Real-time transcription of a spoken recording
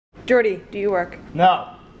Jordy, do you work?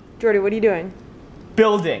 No. Jordy, what are you doing?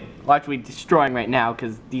 Building. Well, actually destroying right now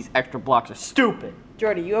because these extra blocks are stupid.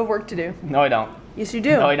 Jordy, you have work to do. No, I don't. Yes, you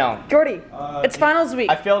do. No, I don't. Jordy, it's finals week.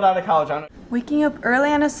 I failed out of college. I don't. Waking up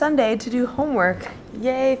early on a Sunday to do homework.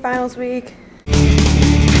 Yay, finals week.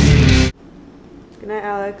 Good night,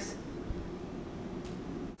 Alex.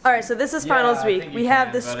 All right, so this is finals week. We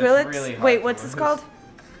have the Skrillex. Wait, what's this called?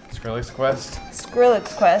 Skrillex Quest.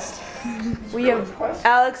 Skrillex Quest. We have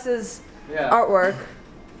Alex's artwork.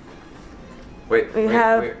 Wait,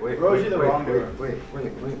 Rosie, the wrong door.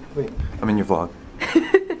 Wait. I'm in your vlog.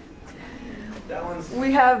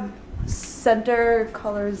 We have center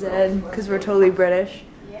color Z because we're totally British.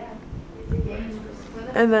 Yeah.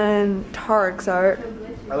 And then Tarek's art.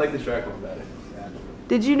 I like the shark one better.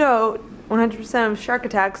 Did you know 100% of shark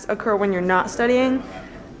attacks occur when you're not studying?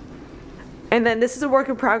 And then this is a work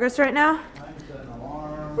in progress right now.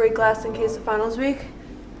 Break glass in case of finals week.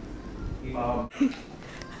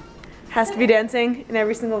 Has to be dancing in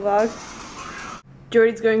every single vlog.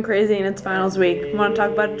 Jordy's going crazy and it's finals week. Want to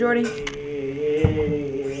talk about it, Jordy?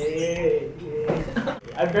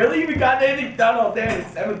 I barely even got anything done all day.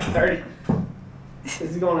 It's 7:30. This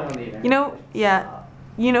is going on later. You know,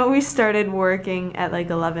 You know we started working at like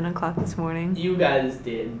 11 o'clock this morning. You guys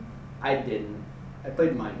did. I didn't. I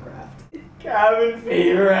played Minecraft. Cabin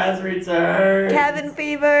fever has returned. Cabin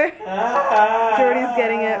fever. Jordy's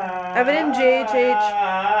getting it. I've been in JHH.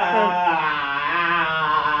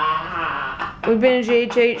 We've been in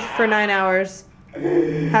JHH for 9 hours.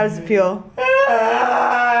 How does it feel?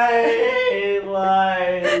 I hate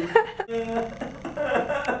life.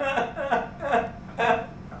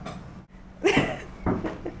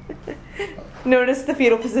 Notice the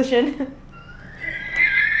fetal position.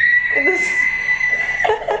 And this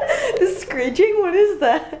the screeching, what is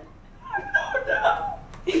that? I don't know.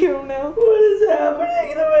 You don't know? What is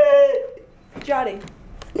happening to me? Jotty.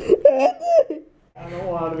 I don't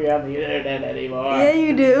want to be on the internet anymore. Yeah,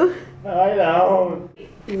 you do. No, I don't.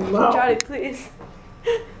 No. Jotty, please.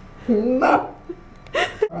 No.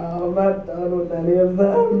 I'm not done with any of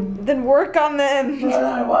them. Then work on them. But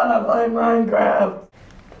I want to play Minecraft.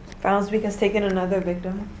 Finals week has taken another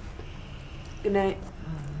victim. Good night.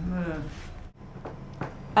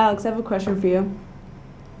 Alex, I have a question for you.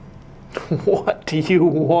 What do you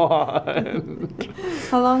want?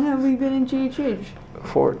 How long have we been in GHH?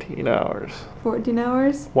 14 hours. 14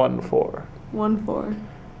 hours? 1-4. 1-4.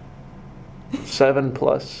 7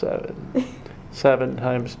 plus 7. 7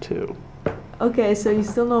 times 2. Okay, so you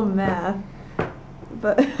still know math,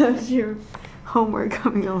 but how's your homework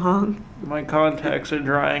coming along? My contacts are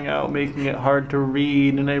drying out, making it hard to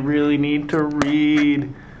read, and I really need to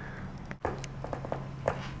read.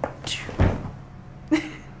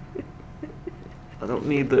 I don't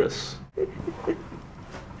need this. Good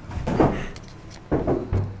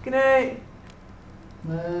night.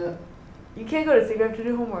 You can't go to sleep, you have to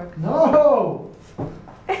do homework. No!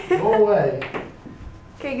 Go away.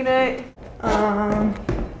 Okay, good night.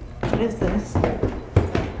 What is this?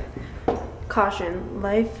 Caution,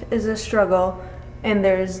 life is a struggle and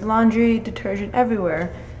there's laundry detergent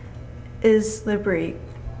everywhere. Is slippery.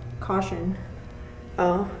 Caution.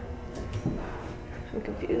 Oh. I'm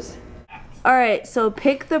confused. Alright, so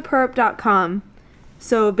picktheperp.com.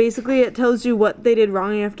 So basically it tells you what they did wrong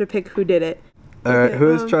and you have to pick who did it. Alright, who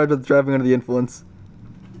is charged with driving under the influence?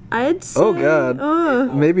 I'd say... Oh god.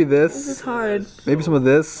 Maybe this. This is hard. Maybe some of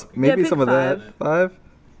this. Maybe some of 5. that. 5?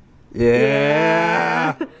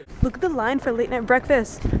 Yeah. Look at the line for late night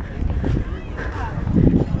breakfast.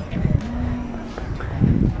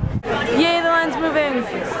 Yay, the line's moving.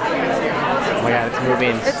 Oh my god, it's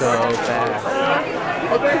moving so fast.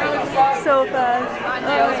 So fast.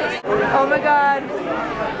 Oh my god.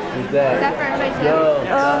 Who's that? Yo,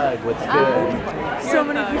 Doug, what's good? So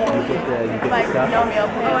many people. You get the stuff? Oh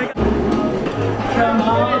my god. Come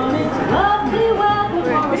on, it's lovely weather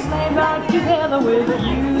for a sleigh ride together with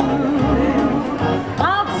you.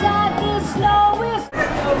 Outside the snow is...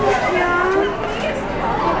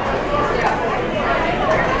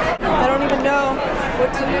 I don't even know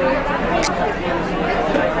what to do.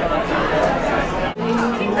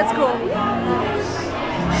 That's cool.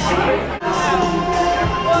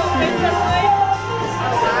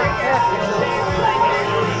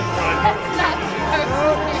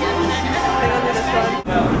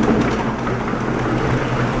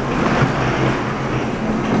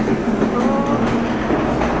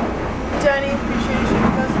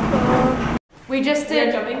 We just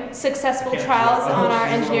did successful trials on our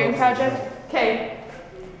engineering project. Okay,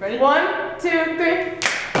 ready? 1, 2,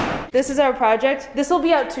 3. This is our project. This will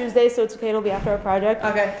be out Tuesday, so it's okay. It'll be after our project.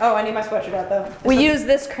 Okay. Oh, I need my sweatshirt out though. We use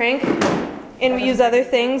this crank, and we use other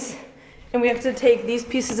things, and we have to take these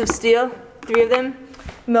pieces of steel, 3 of them,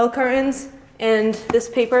 milk cartons, and this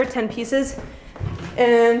paper, 10 pieces,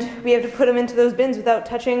 and we have to put them into those bins without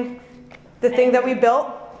touching the thing that we built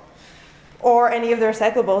or any of the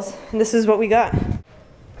recyclables. And this is what we got.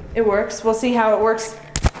 It works. We'll see how it works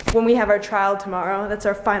when we have our trial tomorrow. That's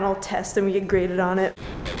our final test, and we get graded on it.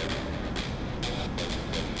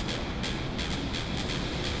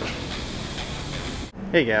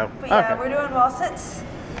 Here you go. But yeah, we're doing wall sits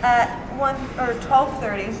at 1 or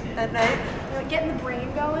 12:30 at night. Getting the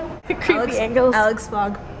brain going. Creepy angles. Alex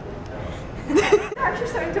fog. They're actually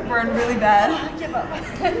starting to burn really bad. Oh, give up.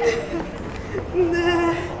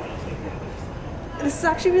 This is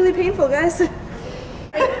actually really painful, guys.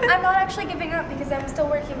 I'm not actually giving up because I'm still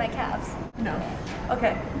working my calves. No.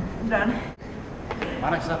 Okay, I'm done. Why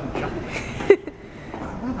not stop and jump?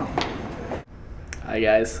 Hi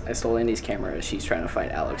guys, I stole Andy's camera. She's trying to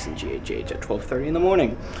find Alex and GHH at 12:30 in the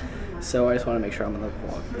morning. So I just want to make sure I'm on the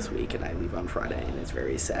vlog this week, and I leave on Friday, and it's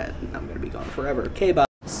very sad, and I'm going to be gone forever. Okay, bye.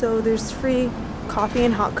 So there's free coffee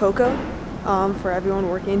and hot cocoa for everyone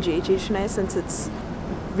working in GHH tonight, since it's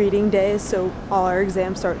reading day, so all our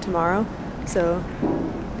exams start tomorrow. So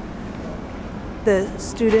the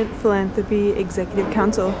Student Philanthropy Executive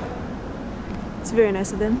Council, it's very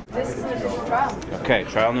nice of them. This is an official trial. Okay,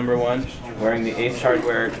 trial number 1. Wearing the Ace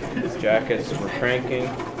Hardware jackets. We're cranking.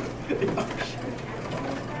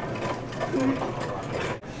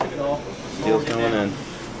 Steel's going in.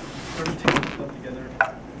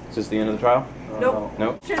 Is this the end of the trial? Nope.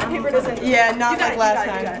 Nope. Sure, the paper doesn't. Yeah, not like last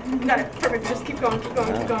time. You got it. Perfect. Just keep going. Keep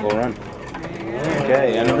going. Keep going. We'll run.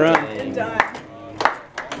 Okay, end of run. And done.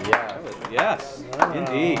 Yeah. Yes.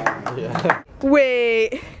 Indeed. Yeah.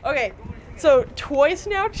 Wait. Okay. So twice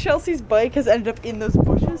now, Chelsea's bike has ended up in those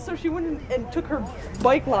bushes. So she went and took her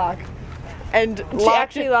bike lock and She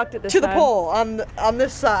actually locked it this to the time. pole on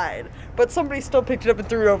this side. But somebody still picked it up and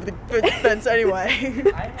threw it over the fence anyway.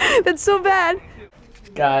 That's so bad.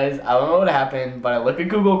 Guys, I don't know what happened, but I look at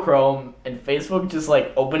Google Chrome, and Facebook just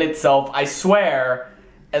like opened itself, I swear.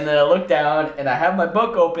 And then I look down, and I have my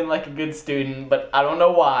book open like a good student, but I don't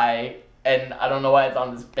know why. And I don't know why it's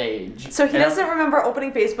on this page. So he doesn't remember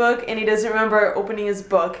opening Facebook, and he doesn't remember opening his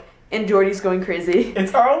book, and Jordy's going crazy.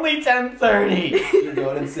 It's only 10:30. You're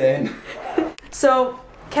going insane. So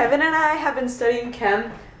Kevin and I have been studying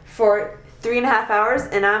chem for 3.5 hours,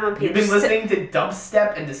 and I'm on page You've been listening to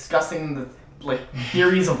dubstep and discussing the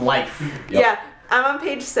theories of life. Yeah, I'm on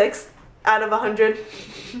page 6 out of 100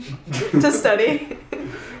 to study.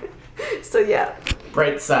 So yeah.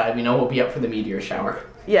 Bright side, we know we'll be up for the meteor shower.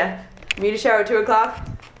 Yeah. Meet a shower at 2 o'clock.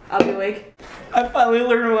 I'll be awake. I finally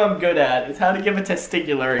learned what I'm good at. It's how to give a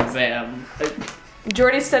testicular exam.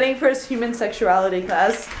 Jordy's studying for his human sexuality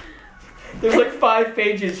class. There's like 5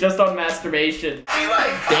 pages just on masturbation.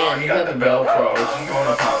 Damn, you got the Velcro. I'm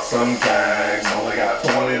gonna pop some tags. Only got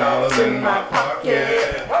 $20 in my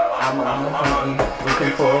pocket. I'm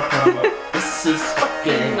looking for a come up. This is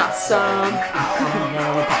fucking awesome. I'm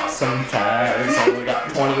gonna pop some tags. Only got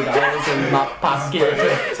 $20 in my pocket.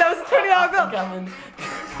 That was a $20 bill.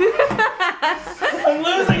 I'm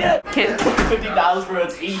losing it. Can't. $50 for a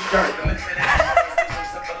t-shirt.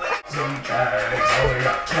 Some tags. Only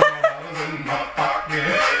got $20 in my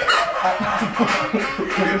pocket.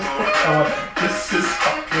 This is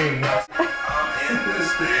fucking awesome.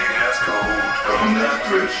 This thing has cold from that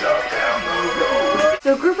thrift shop down the road. So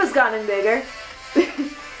group has gotten bigger.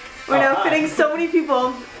 We're now fitting so many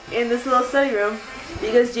people in this little study room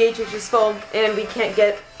because GHH is full and we can't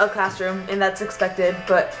get a classroom, and that's expected,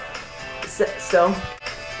 but still.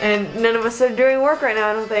 And none of us are doing work right now,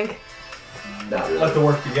 I don't think. Let the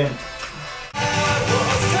work begin.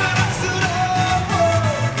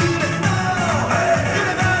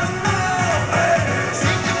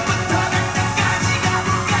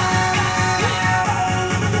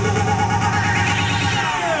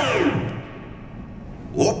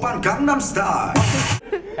 Oppan Gangnam Style.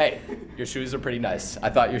 Hey, your shoes are pretty nice. I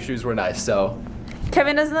thought your shoes were nice, so.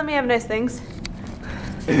 Kevin doesn't let me have nice things.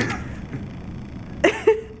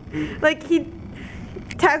 Like he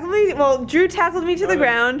tackled me, well, Drew tackled me to the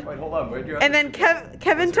ground. Wait, hold on, where'd your And then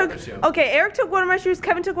Kevin took, okay, Eric took one of my shoes,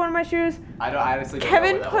 Kevin took one of my shoes. I honestly don't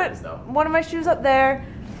Kevin know what that put was, though. one of my shoes up there,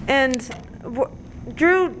 and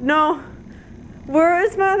Drew, no. Where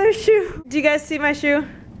is my other shoe? Do you guys see my shoe?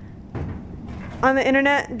 On the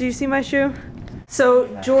internet, do you see my shoe? So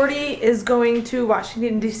Jordy is going to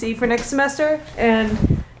Washington, D.C. for next semester,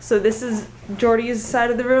 and so this is Jordy's side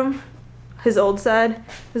of the room, his old side.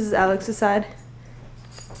 This is Alex's side.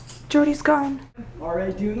 Jody's gone.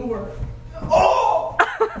 Alright, doing the work.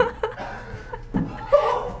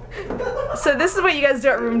 So this is what you guys do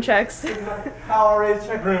at room checks. How already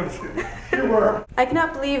check rooms. You were. I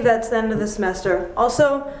cannot believe that's the end of the semester.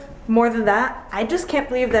 Also, more than that, I just can't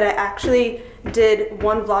believe that I actually did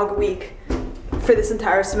one vlog a week for this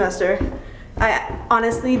entire semester. I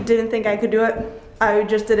honestly didn't think I could do it. I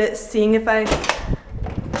just did it seeing if I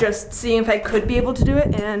could be able to do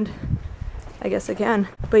it, and I guess I can.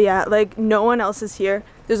 But yeah, like no one else is here.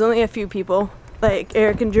 There's only a few people, like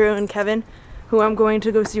Eric and Drew and Kevin, who I'm going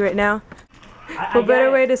to go see right now. What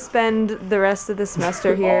better way to spend the rest of the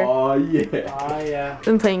semester here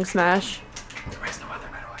than playing Smash? There is no other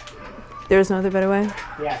better way. There's no other better way?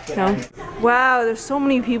 Yeah. No? Wow, there's so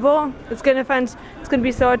many people. It's gonna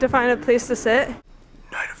be so hard to find a place to sit.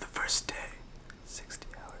 Night of the first day. 60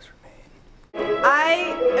 hours remain.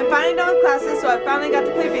 I am finally done with classes, so I finally got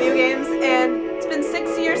to play video games, and it's been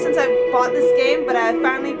 6 years since I bought this game, but I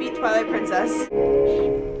finally beat Twilight Princess.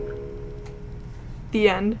 The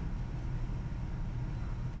end.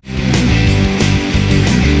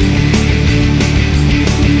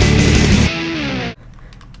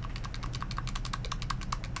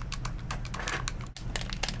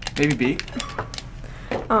 Maybe B.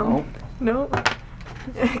 No.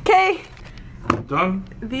 Okay. Done.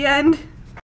 The end.